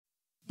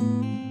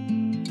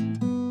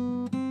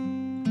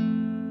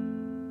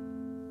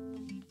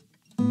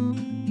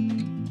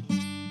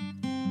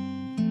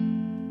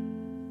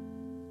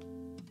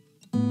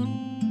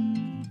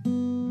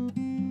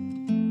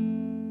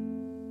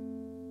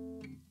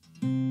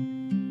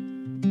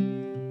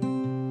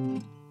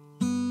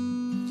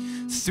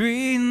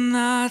3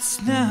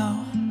 nights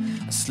now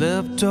I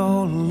slept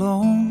all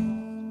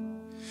alone,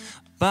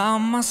 by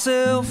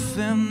myself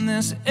in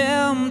this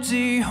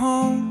empty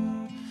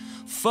home.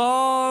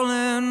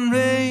 Falling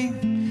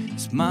rain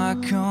is my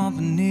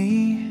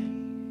company.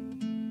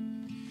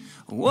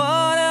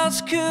 What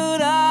else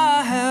could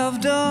I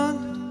have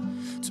done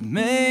to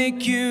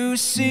make you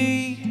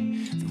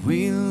see that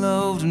we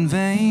loved in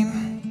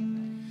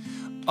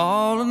vain?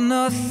 All or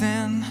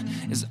nothing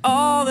is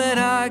all that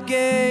I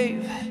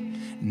gave.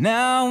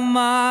 Now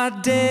my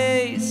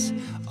days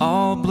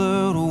all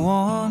blur to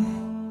one,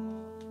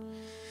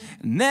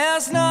 and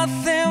there's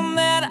nothing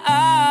that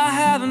I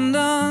haven't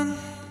done.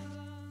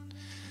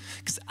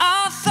 'Cause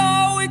I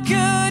thought we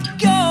could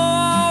go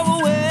all the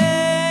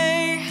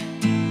way.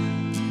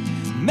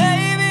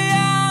 Maybe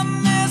I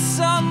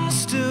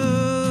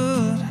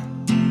misunderstood,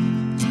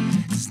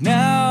 'cause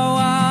now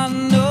I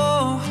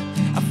know,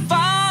 I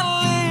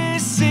finally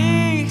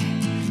see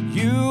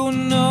you were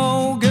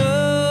no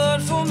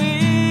good for me.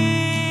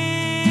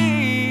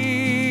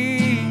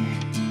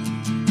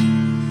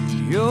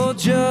 You're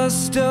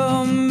just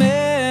a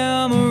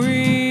memory.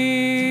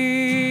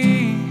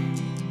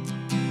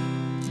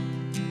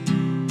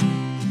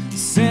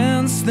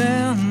 Since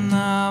then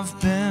I've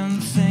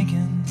been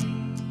thinking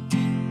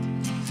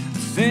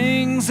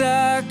things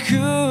I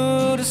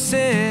could have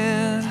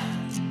said,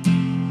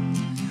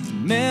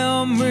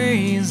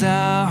 memories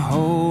I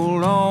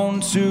hold on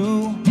to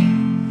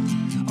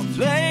are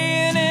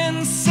playing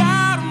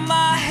inside of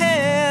my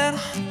head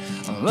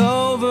all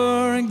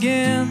over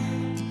again.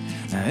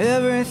 Now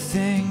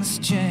everything's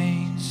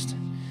changed,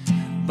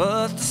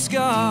 but the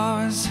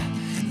scars,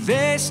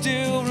 they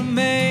still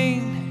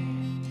remain.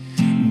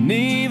 And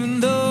even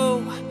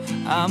though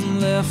I'm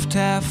left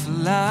half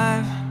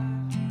alive,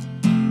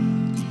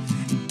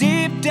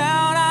 deep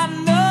down I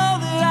know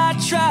that I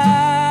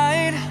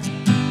tried.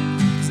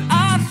 'Cause I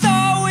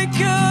thought we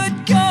could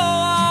go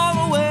all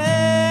the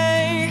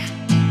way.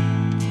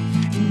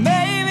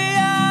 Maybe I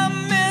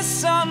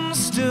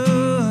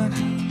misunderstood.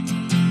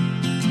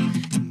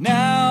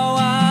 Now I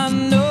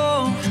know,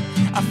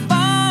 I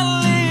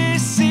finally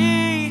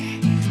see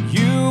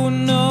you were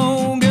no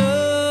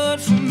good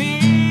for me.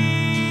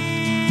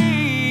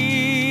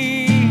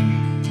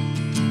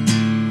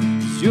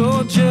 'Cause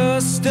you're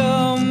just a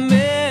memory.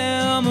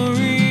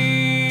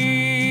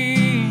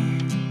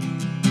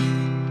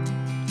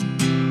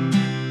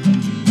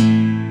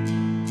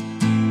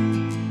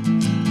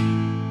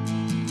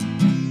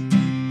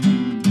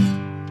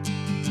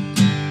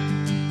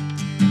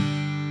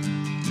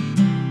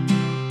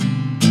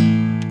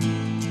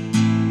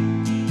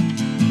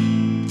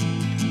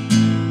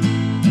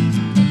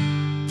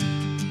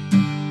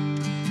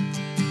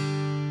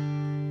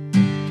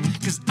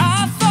 I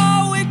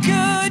thought we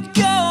could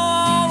go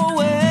all the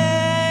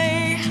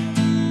way.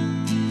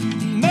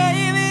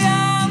 Maybe I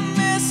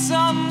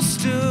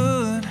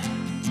misunderstood,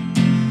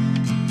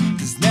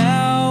 'cause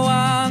now I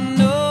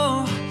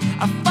know,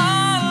 I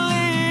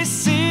finally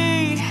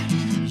see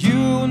you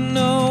were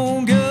no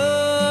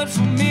good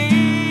for me.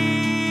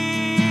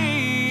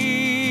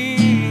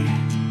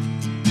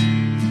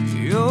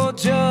 You're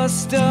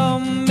just a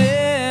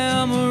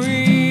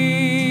memory.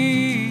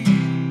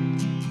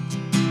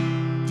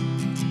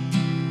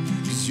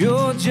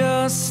 You're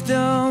just a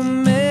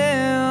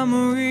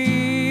memory.